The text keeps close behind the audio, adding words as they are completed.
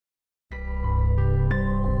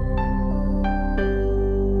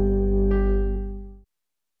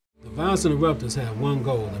Violence interrupters have one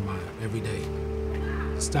goal in mind every day: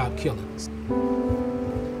 to stop killings.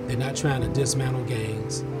 They're not trying to dismantle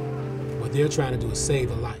gangs. What they're trying to do is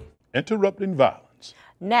save a life. Interrupting violence.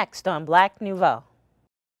 Next on Black Nouveau.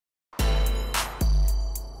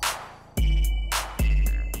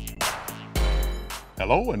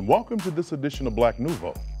 Hello and welcome to this edition of Black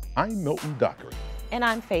Nouveau. I'm Milton Dockery. And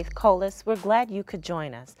I'm Faithe Colas. We're glad you could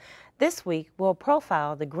join us. This week, we'll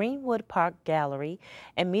profile the Greenwood Park Gallery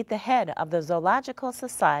and meet the head of the Zoological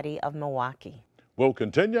Society of Milwaukee. We'll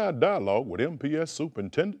continue our dialogue with MPS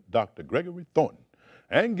Superintendent Dr. Gregory Thornton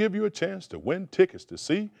and give you a chance to win tickets to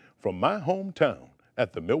see From My Hometown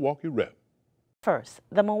at the Milwaukee Rep. First,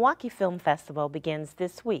 the Milwaukee Film Festival begins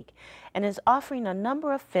this week and is offering a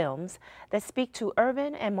number of films that speak to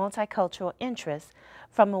urban and multicultural interests,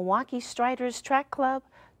 from Milwaukee Striders Track Club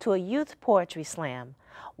to a youth poetry slam.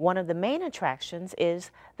 One of the main attractions is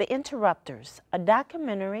The Interrupters, a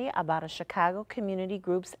documentary about a Chicago community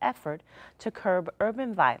group's effort to curb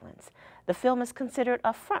urban violence. The film is considered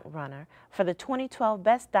a front-runner for the 2012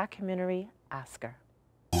 Best Documentary Oscar.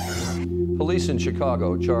 Police in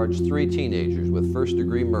Chicago charged 3 teenagers with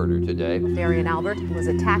first-degree murder today. Darian Albert was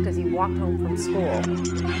attacked as he walked home from school.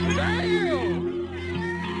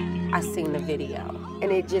 I seen the video,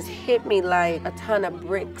 and it just hit me like a ton of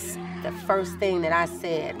bricks. The first thing that I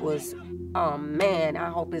said was, oh man, I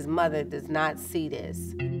hope his mother does not see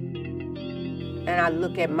this. And I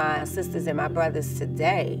look at my sisters and my brothers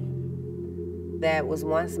today, that was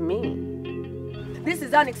once me. This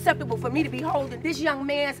is unacceptable for me to be holding this young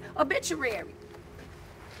man's obituary.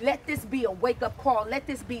 Let this be a wake-up call. Let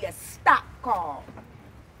this be a stop call.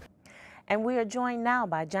 And we are joined now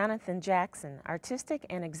by Jonathan Jackson, Artistic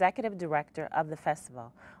and Executive Director of the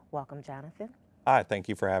festival. Welcome, Jonathan. Hi, thank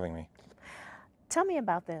you for having me. Tell me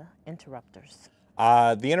about The Interrupters.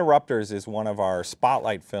 The Interrupters is one of our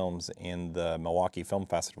spotlight films in the Milwaukee Film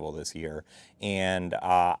Festival this year, and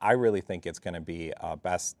I really think it's going to be a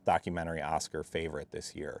Best Documentary Oscar favorite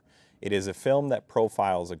this year. It is a film that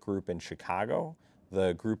profiles a group in Chicago.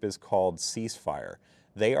 The group is called Ceasefire.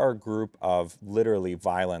 They are a group of literally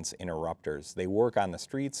violence interrupters. They work on the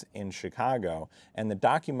streets in Chicago, and the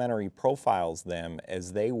documentary profiles them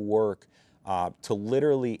as they work to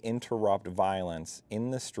literally interrupt violence in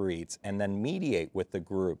the streets and then mediate with the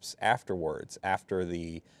groups afterwards, after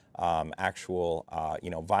the actual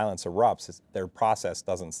violence erupts. Their process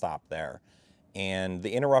doesn't stop there. And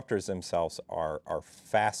the interrupters themselves are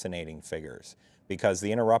fascinating figures, because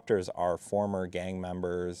the interrupters are former gang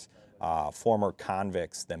members, former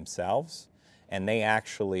convicts themselves, and they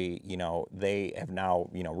actually, they have now,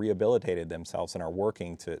 rehabilitated themselves and are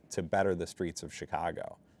working to better the streets of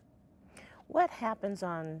Chicago. What happens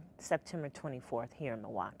on September 24th here in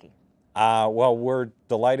Milwaukee? Well, we're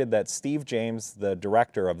delighted that Steve James, the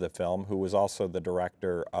director of the film, who was also the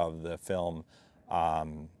director of the film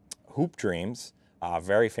Hoop Dreams, a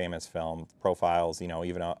very famous film, profiles,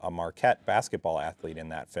 even a Marquette basketball athlete in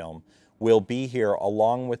that film, will be here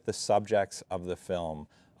along with the subjects of the film.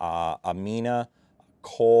 Amina,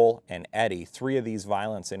 Cole, and Eddie, 3 of these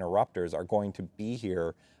violence interrupters, are going to be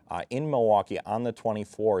here in Milwaukee on the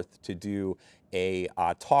 24th to do a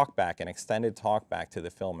talkback, an extended talkback to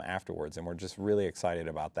the film afterwards. And we're just really excited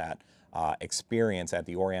about that experience at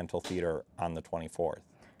the Oriental Theater on the 24th.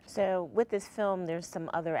 So with this film, there's some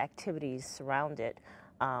other activities surrounded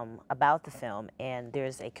about the film, and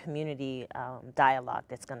there's a community dialogue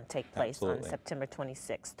that's going to take place Absolutely. On September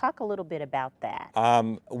 26th. Talk a little bit about that.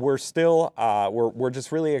 We're still, we're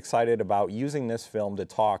just really excited about using this film to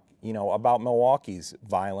talk, about Milwaukee's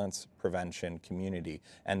violence prevention community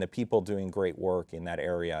and the people doing great work in that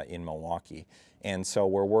area in Milwaukee. And so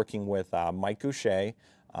we're working with Mike Goucher,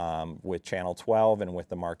 with Channel 12 and with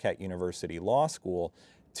the Marquette University Law School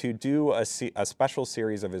to do a special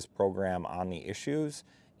series of his program on the issues.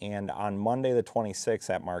 And on Monday the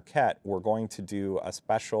 26th at Marquette, we're going to do a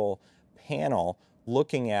special panel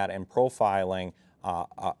looking at and profiling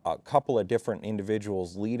a couple of different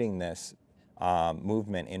individuals leading this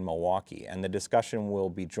movement in Milwaukee. And the discussion will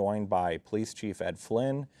be joined by Police Chief Ed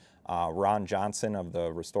Flynn, Ron Johnson of the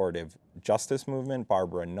Restorative Justice Movement,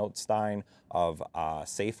 Barbara Notstein of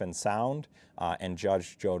Safe and Sound, and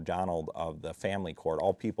Judge Joe Donald of the Family Court,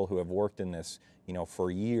 all people who have worked in this,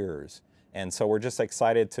 for years. And so we're just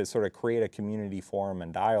excited to sort of create a community forum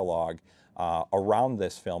and dialogue around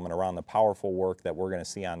this film and around the powerful work that we're going to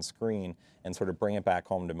see on screen, and sort of bring it back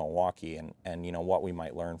home to Milwaukee and what we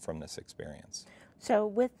might learn from this experience. So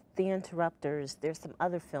with The Interrupters, there's some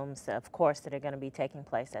other films, of course, that are going to be taking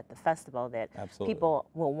place at the festival that Absolutely. People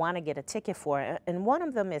will want to get a ticket for. And one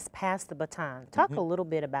of them is Pass the Baton. Talk a little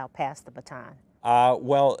bit about Pass the Baton.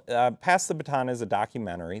 Pass the Baton is a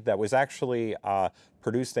documentary that was actually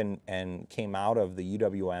produced and came out of the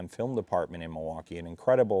UWM Film Department in Milwaukee, an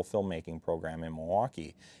incredible filmmaking program in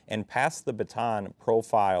Milwaukee. And Pass the Baton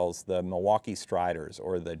profiles the Milwaukee Striders,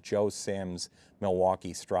 or the Joe Sims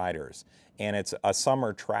Milwaukee Striders. And it's a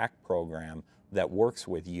summer track program that works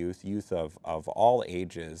with youth of all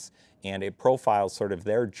ages, and it profiles sort of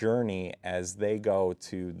their journey as they go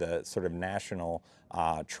to the sort of national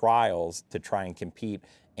trials to try and compete.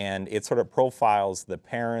 And it sort of profiles the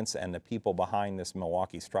parents and the people behind this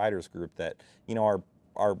Milwaukee Striders group that, you know,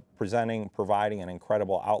 are providing an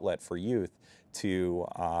incredible outlet for youth to,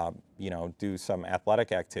 you know, do some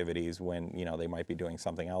athletic activities when, you know, they might be doing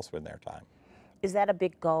something else with their time. Is that a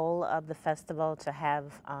big goal of the festival, to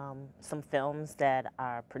have some films that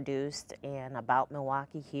are produced and about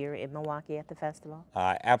Milwaukee here in Milwaukee at the festival?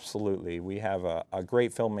 Absolutely. We have a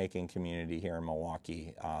great filmmaking community here in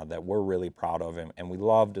Milwaukee that we're really proud of, and we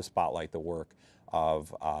love to spotlight the work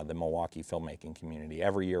of the Milwaukee filmmaking community.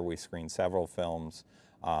 Every year we screen several films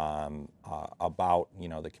about, you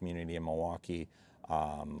know, the community in Milwaukee.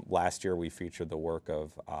 Last year we featured the work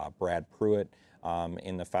of Brad Pruitt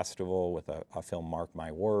in the festival with a film, Mark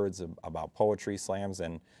My Words, about poetry slams.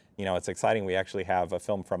 And, you know, it's exciting. We actually have a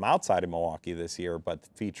film from outside of Milwaukee this year, but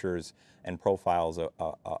features and profiles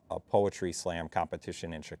a poetry slam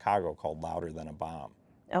competition in Chicago called Louder Than a Bomb.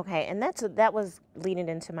 Okay, and that was leading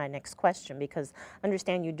into my next question, because I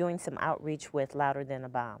understand you're doing some outreach with Louder Than a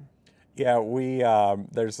Bomb. Yeah,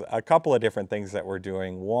 there's a couple of different things that we're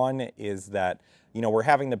doing. One is that, you know, we're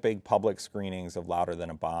having the big public screenings of Louder Than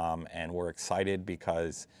a Bomb, and we're excited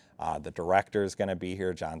because the director is going to be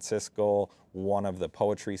here, John Siskel. One of the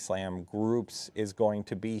Poetry Slam groups is going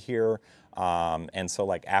to be here. And so,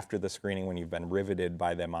 like, after the screening, when you've been riveted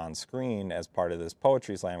by them on screen as part of this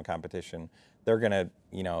Poetry Slam competition, they're going to,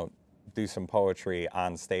 you know, do some poetry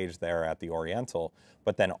on stage there at the Oriental.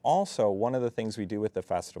 But then also, one of the things we do with the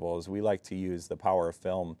festival is we like to use the power of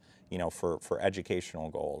film, you know, for educational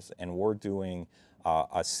goals. And we're doing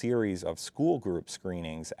a series of school group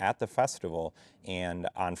screenings at the festival. And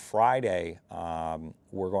on Friday,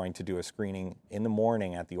 we're going to do a screening in the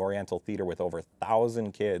morning at the Oriental Theater with over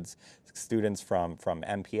 1,000 kids, students from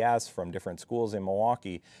MPS, from different schools in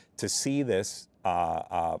Milwaukee, to see this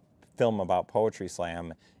film about Poetry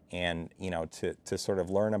Slam, and, you know, to sort of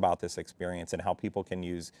learn about this experience and how people can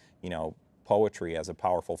use, you know, poetry as a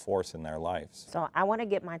powerful force in their lives. So I want to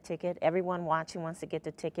get my ticket. Everyone watching wants to get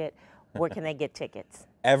the ticket. Where can they get tickets?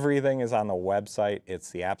 Everything is on the website. It's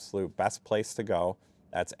the absolute best place to go.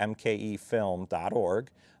 That's mkefilm.org,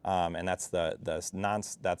 and that's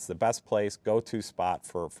the best place, go-to spot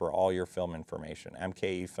for all your film information,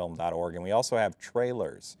 mkefilm.org. And we also have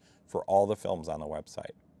trailers for all the films on the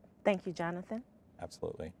website. Thank you, Jonathan.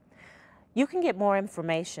 Absolutely. You can get more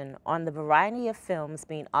information on the variety of films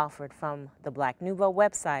being offered from the Black Nouveau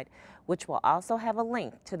website, which will also have a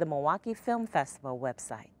link to the Milwaukee Film Festival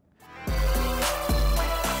website.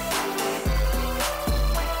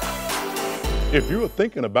 If you're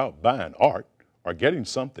thinking about buying art or getting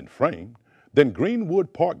something framed, then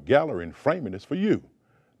Greenwood Park Gallery and Framing is for you.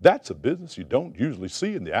 That's a business you don't usually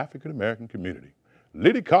see in the African American community.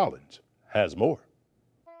 Liddy Collins has more.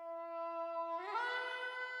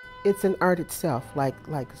 It's an art itself, like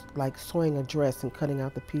sewing a dress and cutting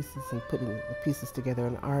out the pieces and putting the pieces together.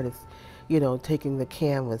 An artist, you know, taking the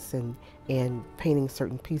canvas and painting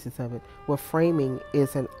certain pieces of it. Well, framing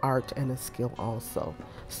is an art and a skill also.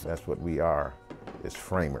 That's what we are, is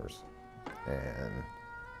framers. And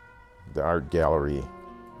the art gallery,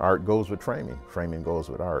 art goes with framing, framing goes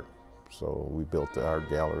with art. So we built the art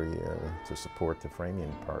gallery to support the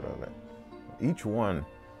framing part of it. Each one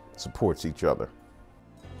supports each other.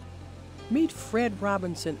 Meet Fred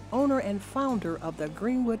Robinson, owner and founder of the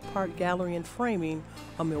Greenwood Park Gallery and Framing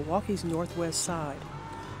on Milwaukee's northwest side.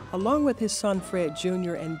 Along with his son Fred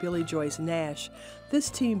Jr. and Billy Joyce Nash, this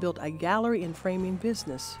team built a gallery and framing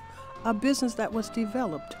business, a business that was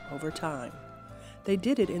developed over time. They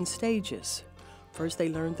did it in stages. First they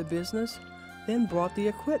learned the business, then brought the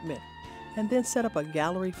equipment, and then set up a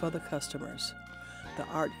gallery for the customers. The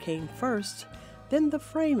art came first, then the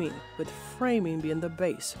framing, with framing being the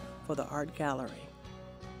base for the art gallery.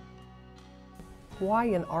 Why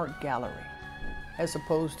an art gallery as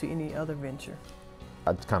opposed to any other venture?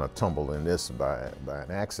 I kind of tumbled in this by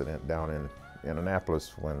an accident down in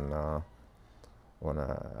Annapolis when I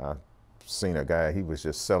seen a guy. He was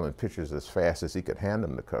just selling pictures as fast as he could hand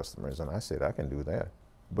them to customers, and I said, I can do that.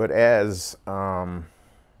 But as going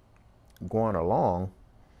along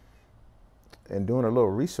and doing a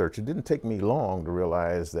little research, it didn't take me long to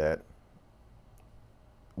realize that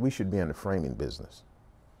we should be in the framing business.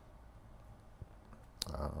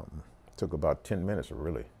 Took about 10 minutes of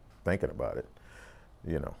really thinking about it.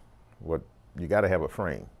 You know, what you got to have a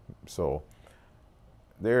frame. So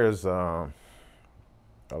there's a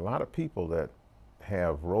lot of people that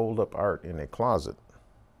have rolled up art in their closet,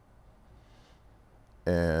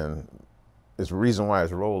 and the reason why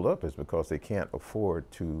it's rolled up is because they can't afford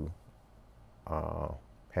to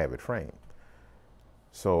have it framed.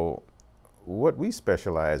 So what we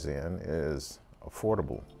specialize in is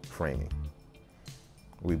affordable framing.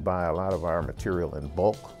 We buy a lot of our material in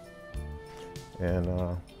bulk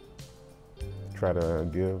and try to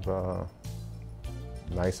give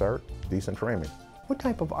nice art, decent framing. What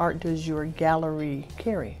type of art does your gallery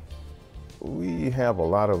carry? We have a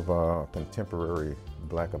lot of contemporary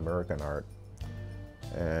Black American art,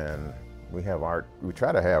 and we have art. We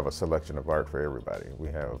try to have a selection of art for everybody. We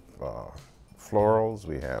have florals,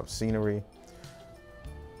 we have scenery.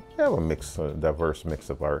 We have a diverse mix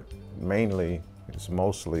of art. Mainly, it's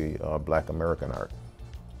mostly Black American art.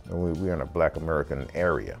 And we're in a Black American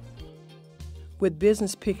area. With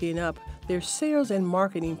business picking up, their sales and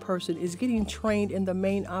marketing person is getting trained in the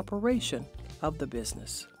main operation of the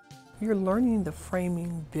business. You're learning the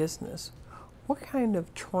framing business. What kind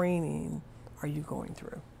of training are you going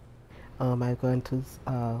through? I'm going to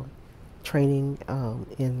training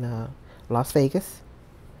in Las Vegas,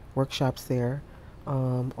 workshops there.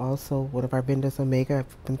 Also, one of our vendors, Omega,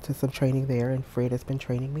 I've been to some training there, and Fred has been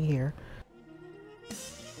training me here.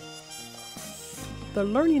 The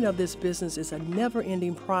learning of this business is a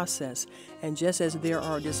never-ending process, and just as there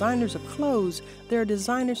are designers of clothes, there are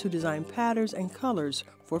designers who design patterns and colors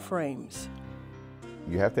for frames.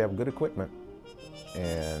 You have to have good equipment,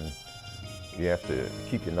 and you have to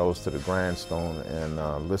keep your nose to the grindstone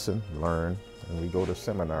and listen, learn, and we go to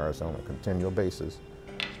seminars on a continual basis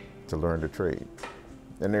to learn the trade.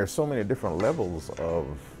 And there are so many different levels of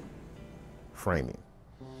framing.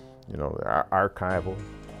 You know, archival.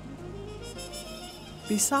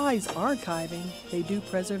 Besides archiving, they do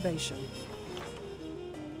preservation.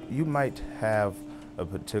 You might have a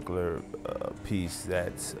particular piece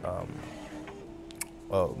that's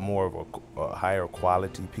more of a higher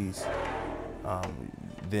quality piece.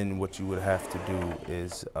 Then what you would have to do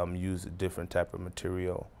is use a different type of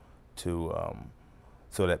material to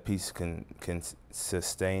so that piece can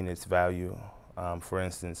sustain its value. For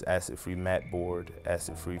instance, acid-free mat board,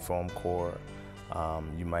 acid-free foam core.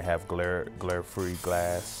 You might have glare-free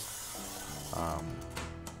glass.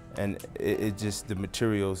 And it just, the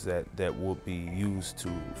materials that would be used to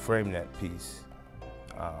frame that piece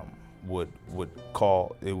would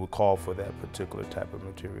call for that particular type of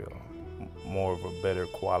material, more of a better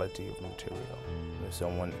quality of material. If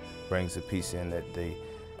someone brings a piece in that they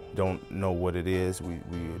don't know what it is, we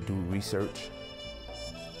do research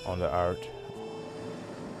on the art.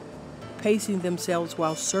 Pacing themselves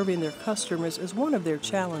while serving their customers is one of their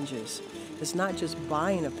challenges. It's not just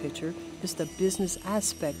buying a picture, it's the business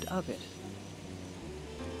aspect of it.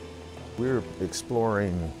 We're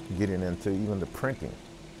exploring getting into even the printing.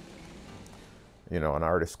 You know, an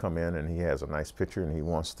artist come in and he has a nice picture and he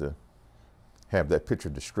wants to have that picture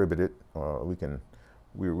distributed.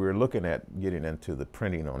 We're looking at getting into the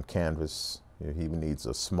printing on canvas. He needs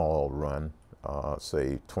a small run,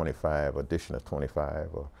 say 25, edition of 25,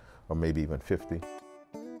 or maybe even 50.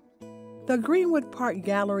 The Greenwood Park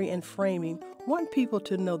Gallery and Framing want people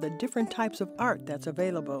to know the different types of art that's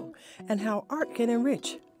available and how art can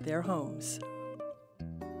enrich their homes.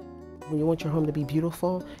 When you want your home to be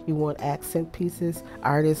beautiful, you want accent pieces.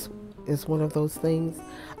 Art is one of those things.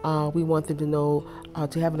 We want them to know,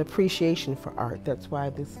 to have an appreciation for art. That's why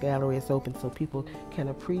this gallery is open, so people can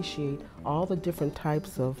appreciate all the different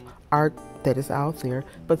types of art that is out there,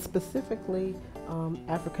 but specifically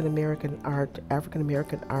African American art, African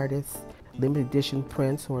American artists, limited edition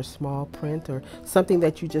prints or small print or something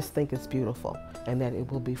that you just think is beautiful and that it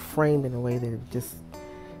will be framed in a way that it just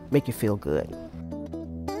make you feel good.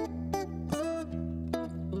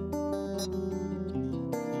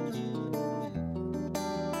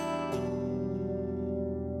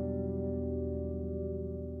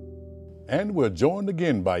 And we're joined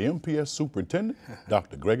again by MPS Superintendent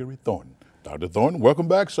Dr. Gregory Thornton. Dr. Thornton, welcome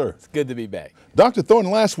back, sir. It's good to be back. Dr.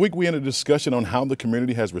 Thornton, last week we had a discussion on how the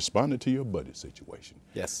community has responded to your budget situation.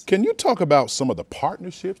 Yes. Can you talk about some of the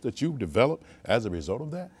partnerships that you've developed as a result of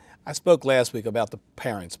that? I spoke last week about the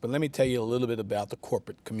parents, but let me tell you a little bit about the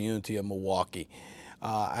corporate community of Milwaukee.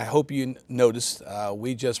 I hope you noticed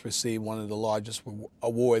we just received one of the largest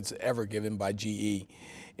awards ever given by GE.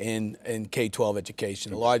 in K-12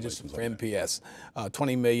 education, the largest for MPS.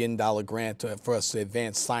 $20 million grant for us to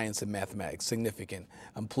advance science and mathematics, significant.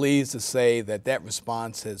 I'm pleased to say that that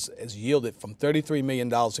response has yielded from $33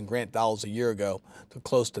 million in grant dollars a year ago to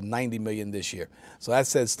close to $90 million this year. So that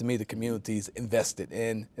says to me the community's invested,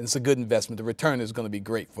 and it's a good investment. The return is going to be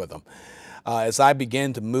great for them. As I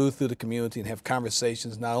begin to move through the community and have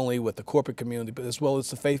conversations not only with the corporate community, but as well as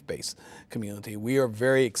the faith-based community, we are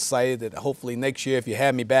very excited that hopefully next year, if you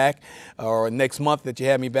have me back, or next month that you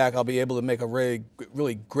have me back, I'll be able to make a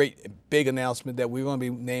really great, big announcement that we're going to be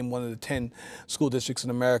named one of the 10 school districts in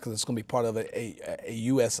America that's going to be part of a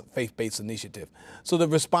U.S. faith-based initiative. So the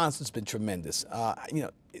response has been tremendous. You know,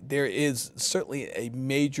 there is certainly a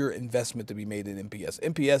major investment to be made in MPS.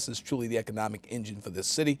 MPS is truly the economic engine for this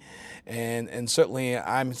city, and certainly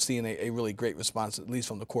I'm seeing a really great response, at least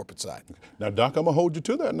from the corporate side. Now, Doc, I'm going to hold you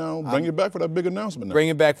to that now. Bring it back for that big announcement now. Bring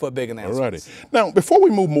it back for a big announcement. All righty. Now, before we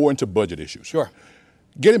move more into budget issues, sure.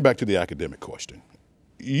 Getting back to the academic question,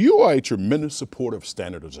 you are a tremendous supporter of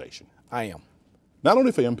standardization. I am. Not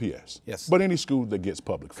only for MPS, yes, but any school that gets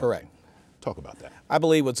public funding. Correct. Talk about that. I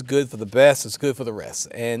believe what's good for the best is good for the rest.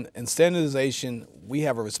 And in standardization, we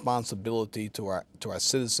have a responsibility to our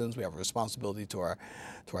citizens. We have a responsibility to our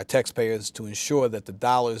taxpayers to ensure that the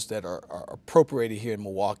dollars that are appropriated here in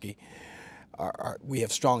Milwaukee we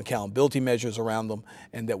have strong accountability measures around them,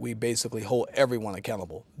 and that we basically hold everyone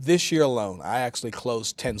accountable. This year alone, I actually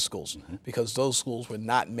closed 10 schools because those schools were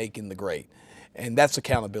not making the grade. And that's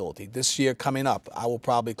accountability. This year coming up, I will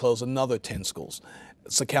probably close another 10 schools.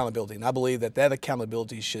 It's accountability, and I believe that that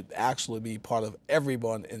accountability should actually be part of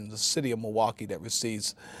everyone in the city of Milwaukee that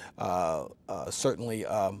receives certainly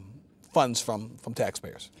funds from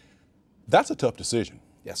taxpayers. That's a tough decision.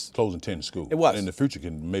 Yes. Closing 10 schools. It was. In the future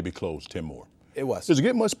can maybe close 10 more. It was. Does it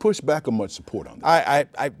get much pushback or much support on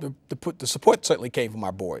that? The support certainly came from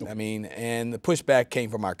our board. I mean, and the pushback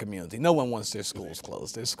came from our community. No one wants their schools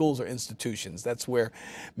closed. Their schools are institutions. That's where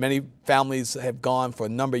many families have gone for a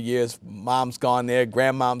number of years. Mom's gone there,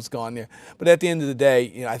 grandmom's gone there. But at the end of the day,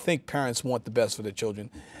 you know, I think parents want the best for their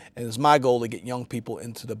children. And it's my goal to get young people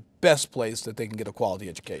into the best place that they can get a quality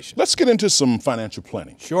education. Let's get into some financial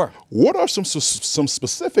planning. Sure. What are some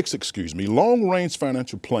specifics, long-range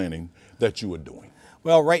financial planning that you are doing?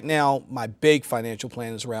 Well, right now, my big financial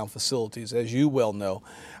plan is around facilities. As you well know,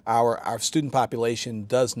 our student population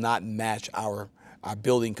does not match our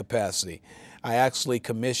building capacity. I actually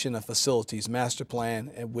commissioned a facilities master plan,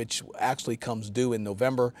 which actually comes due in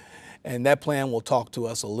November. And that plan will talk to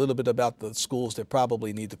us a little bit about the schools that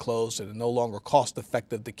probably need to close, that are no longer cost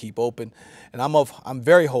effective to keep open. And I'm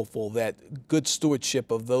very hopeful that good stewardship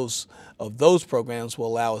of those programs will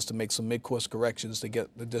allow us to make some mid-course corrections to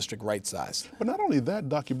get the district right-sized. But not only that,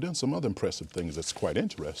 Doc, you've done some other impressive things that's quite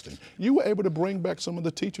interesting. You were able to bring back some of the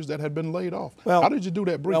teachers that had been laid off. Well, how did you do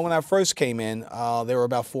that briefly? Well, when I first came in, there were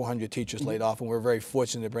about 400 teachers laid off, and we're very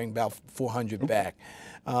fortunate to bring about 400 back.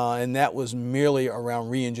 And that was merely around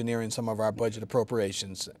re-engineering some of our budget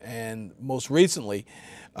appropriations. And most recently,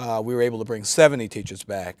 we were able to bring 70 teachers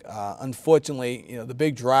back. Unfortunately, you know, the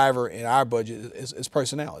big driver in our budget is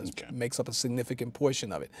personnel. It makes up a significant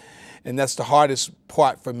portion of it. And that's the hardest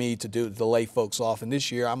part for me to do, to lay folks off. And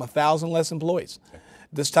this year, I'm 1,000 less employees.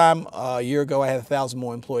 This time, a year ago, I had 1,000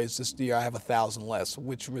 more employees. This year, I have 1,000 less,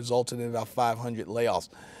 which resulted in about 500 layoffs.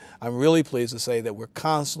 I'm really pleased to say that we're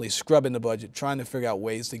constantly scrubbing the budget, trying to figure out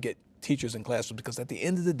ways to get teachers in classrooms, because at the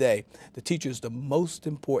end of the day, the teacher is the most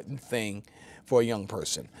important thing for a young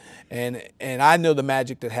person. And I know the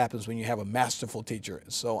magic that happens when you have a masterful teacher.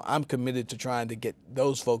 So I'm committed to trying to get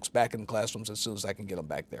those folks back in the classrooms as soon as I can get them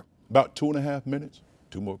back there. About 2.5 minutes,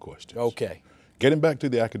 2 more questions. Okay. Getting back to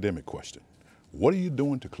the academic question, what are you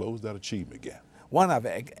doing to close that achievement gap? One,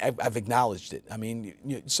 I've acknowledged it. I mean,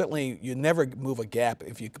 certainly you never move a gap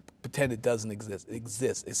if you pretend it doesn't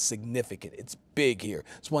exist. It's significant. It's big here.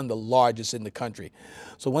 It's one of the largest in the country.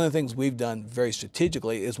 So one of the things we've done very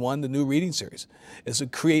strategically is, one, the new reading series, is to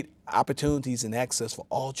create opportunities and access for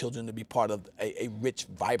all children to be part of a rich,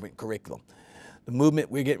 vibrant curriculum. The movement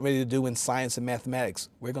we're getting ready to do in science and mathematics,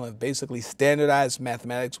 we're going to basically standardize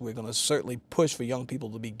mathematics. We're going to certainly push for young people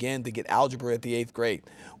to begin to get algebra at the 8th grade.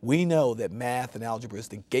 We know that math and algebra is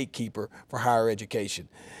the gatekeeper for higher education.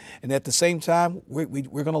 And at the same time, we're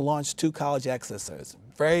going to launch 2 college access centers.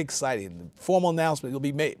 Very exciting. The formal announcement will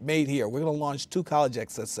be made here. We're going to launch 2 college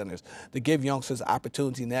access centers to give youngsters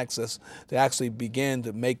opportunity and access to actually begin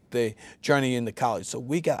to make the journey into college. So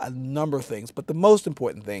we got a number of things, but the most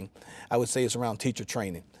important thing I would say is around teacher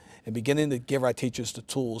training and beginning to give our teachers the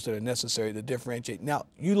tools that are necessary to differentiate. Now,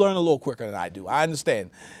 you learn a little quicker than I do. I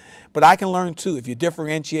understand. But I can learn too if you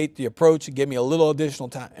differentiate the approach and give me a little additional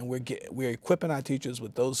time. And we're equipping our teachers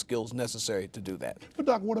with those skills necessary to do that. But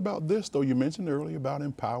Doc, what about this though? You mentioned earlier about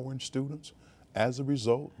empowering students. As a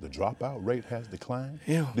result, the dropout rate has declined.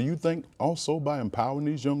 Yeah. Do you think also by empowering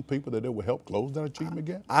these young people that it will help close that achievement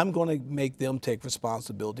gap? I'm going to make them take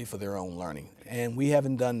responsibility for their own learning. And we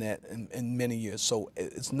haven't done that in many years. So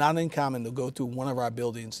it's not uncommon to go through one of our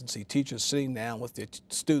buildings and see teachers sitting down with their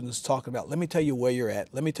students talking about, let me tell you where you're at.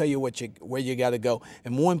 Let me tell you where you got to go.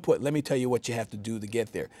 And more important, let me tell you what you have to do to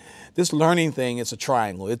get there. This learning thing is a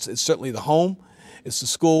triangle. It's certainly the home, it's the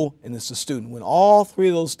school, and it's the student. When all three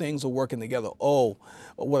of those things are working together, oh,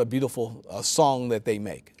 what a beautiful song that they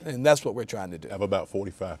make. And that's what we're trying to do. I have about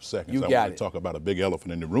 45 seconds. You I got want to talk about a big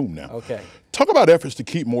elephant in the room now. Okay. Talk about efforts to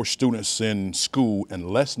keep more students in school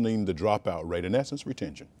and lessening the dropout rate, in essence,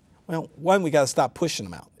 retention. Well, one, we got to stop pushing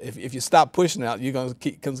them out. If you stop pushing out, you're going to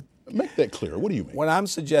keep... Make that clear. What do you mean? What I'm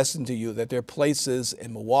suggesting to you that there are places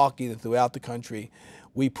in Milwaukee and throughout the country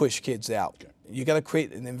we push kids out. Okay. You got to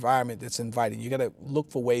create an environment that's inviting. You got to look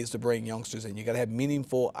for ways to bring youngsters in. You got to have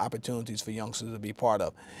meaningful opportunities for youngsters to be part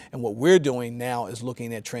of. And what we're doing now is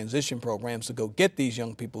looking at transition programs to go get these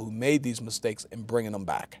young people who made these mistakes and bringing them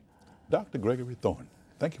back. Dr. Gregory Thornton,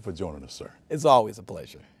 thank you for joining us, sir. It's always a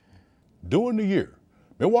pleasure. During the year,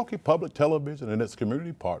 Milwaukee Public Television and its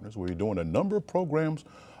community partners will be doing a number of programs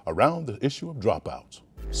around the issue of dropouts.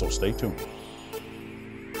 So stay tuned.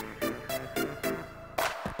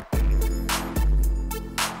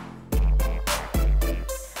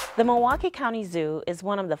 The Milwaukee County Zoo is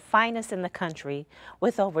one of the finest in the country,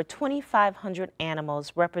 with over 2,500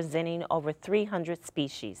 animals representing over 300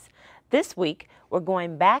 species. This week, we're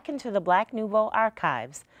going back into the Black Nouveau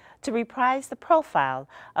archives to reprise the profile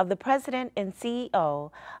of the president and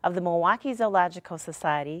CEO of the Milwaukee Zoological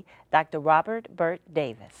Society, Dr. Robert Bert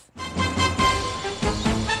Davis.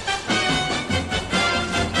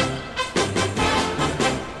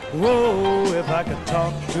 Whoa, if I could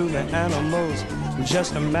talk to the animals,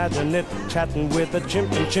 just imagine it chatting with a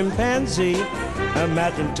chimp and chimpanzee.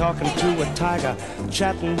 Imagine talking to a tiger,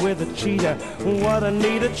 chatting with a cheetah. What a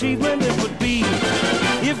neat achievement it would be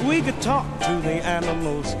if we could talk to the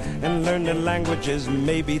animals and learn their languages,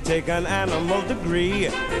 maybe take an animal degree.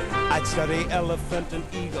 I'd study elephant and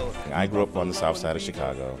eagle. I grew up on the south side of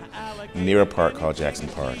Chicago, near a park called Jackson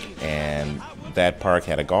Park, and that park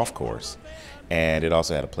had a golf course, and it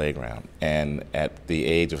also had a playground. And at the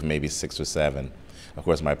age of maybe 6 or 7, of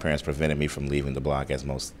course, my parents prevented me from leaving the block, as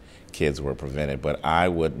most kids were prevented, but I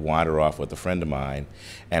would wander off with a friend of mine,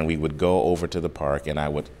 and we would go over to the park, and I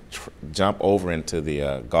would jump over into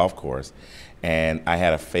the golf course, and I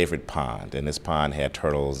had a favorite pond, and this pond had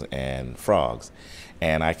turtles and frogs.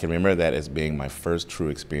 And I can remember that as being my first true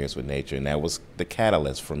experience with nature, and that was the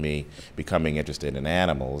catalyst for me becoming interested in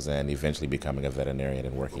animals and eventually becoming a veterinarian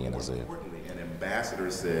and working in a zoo. An ambassador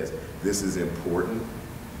says this is important,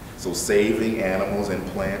 so saving animals and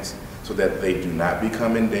plants so that they do not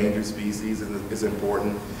become endangered species is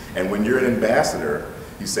important. And when you're an ambassador,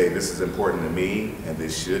 you say this is important to me and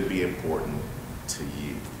this should be important to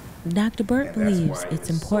you. Dr. Bert believes it's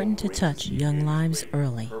important to touch young lives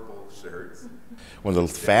early. One of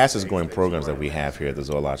the fastest growing programs that we have here at the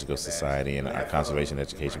Zoological Society and our conservation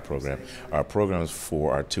education program are programs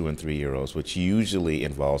for our 2- and 3-year-olds, which usually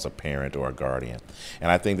involves a parent or a guardian.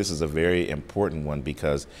 And I think this is a very important one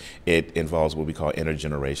because it involves what we call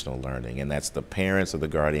intergenerational learning, and that's the parents or the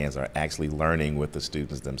guardians are actually learning with the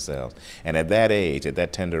students themselves. And at that age, at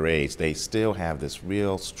that tender age, they still have this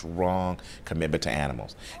real strong commitment to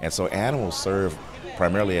animals. And so animals serve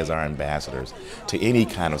primarily as our ambassadors to any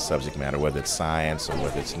kind of subject matter, whether it's science or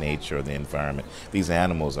whether it's nature or the environment. These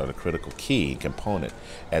animals are the critical key component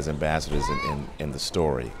as ambassadors in the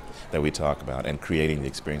story that we talk about and creating the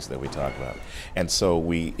experience that we talk about. And so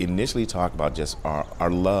we initially talk about just our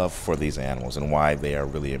love for these animals and why they are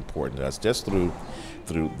really important to us, just through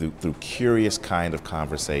curious kind of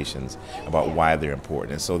conversations about why they're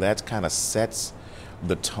important. And so that kind of sets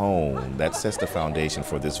the tone, that sets the foundation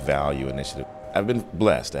for this value initiative. I've been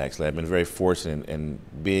blessed, actually. I've been very fortunate in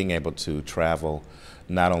being able to travel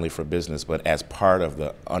not only for business, but as part of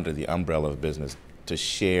under the umbrella of business, to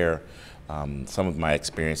share some of my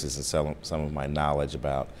experiences and some of my knowledge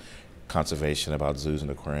about conservation, about zoos and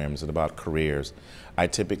aquariums, and about careers. I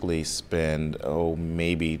typically spend,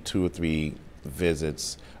 maybe 2 or 3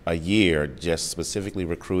 visits a year just specifically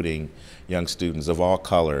recruiting young students of all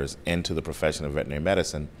colors into the profession of veterinary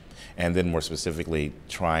medicine, and then more specifically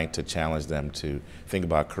trying to challenge them to think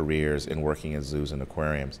about careers in working in zoos and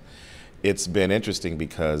aquariums. It's been interesting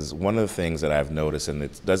because one of the things that I've noticed, and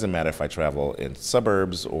it doesn't matter if I travel in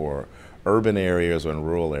suburbs or urban areas or in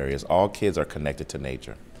rural areas, all kids are connected to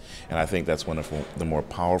nature. And I think that's one of the more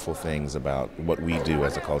powerful things about what we do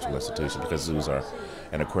as a cultural institution, because zoos are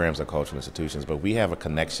and aquariums are cultural institutions, but we have a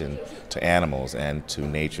connection to animals and to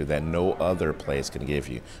nature that no other place can give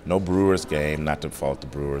you. No Brewers game, not to fault the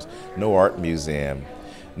Brewers, no art museum,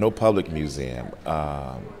 no public museum,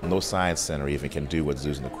 no science center even can do what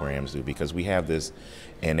zoos and aquariums do, because we have this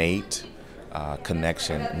innate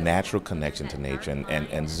connection, natural connection to nature,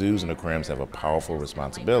 and zoos and aquariums have a powerful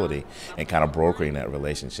responsibility in kind of brokering that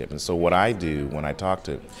relationship. And so what I do when I talk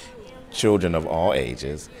to children of all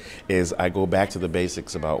ages is I go back to the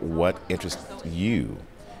basics about what interests you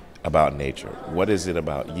about nature. What is it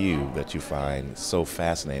about you that you find so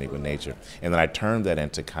fascinating with nature? And then I turn that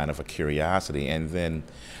into kind of a curiosity, and then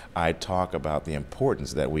I talk about the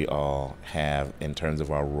importance that we all have in terms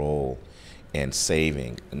of our role in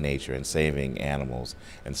saving nature and saving animals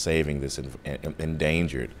and saving this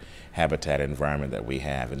endangered habitat environment that we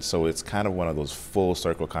have. And so it's kind of one of those full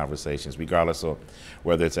circle conversations, regardless of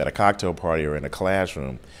whether it's at a cocktail party or in a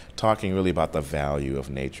classroom, talking really about the value of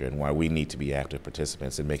nature and why we need to be active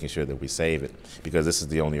participants in making sure that we save it, because this is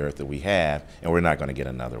the only earth that we have and we're not going to get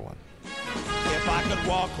another one. If I could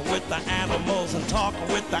walk with the animals and talk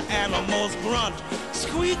with the animals, grunt,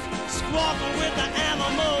 squeak, squawk with the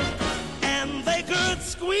animals, and they could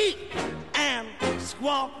squeak and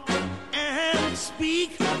squawk and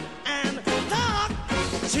speak and talk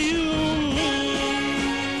to me.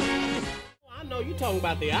 I know you talking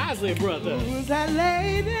about the Isley brothers. Who's that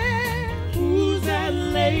lady? Who's that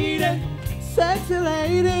lady? Sexy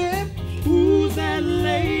lady. Who's that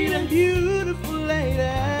lady? Beautiful lady.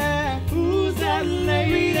 Who's that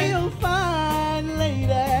lady? Real fine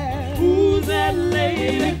lady. Who's that lady?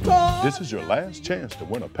 This is your last chance to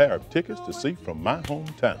win a pair of tickets to see From My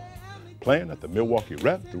Hometown, playing at the Milwaukee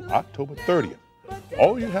Rep through October 30th.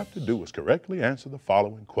 All you have to do is correctly answer the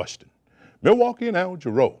following question. Milwaukeean Al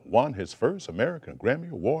Jarreau won his first American Grammy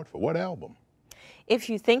Award for what album? If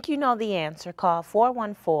you think you know the answer, call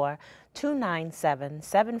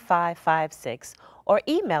 414-297-7556 or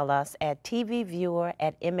email us at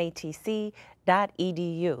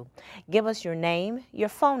tvviewer@matc.edu. Give us your name, your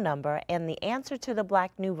phone number, and the answer to the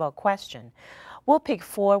Black Nouveau question. We'll pick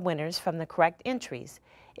 4 winners from the correct entries.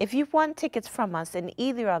 If you've won tickets from us in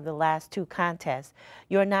either of the last 2 contests,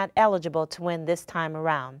 you're not eligible to win this time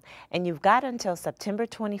around, and you've got until September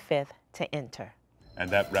 25th to enter.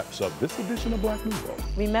 And that wraps up this edition of Black Nouveau.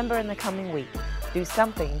 Remember, in the coming week, do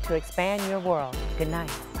something to expand your world. Good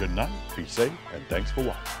night. Good night, be safe, and thanks for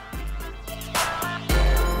watching.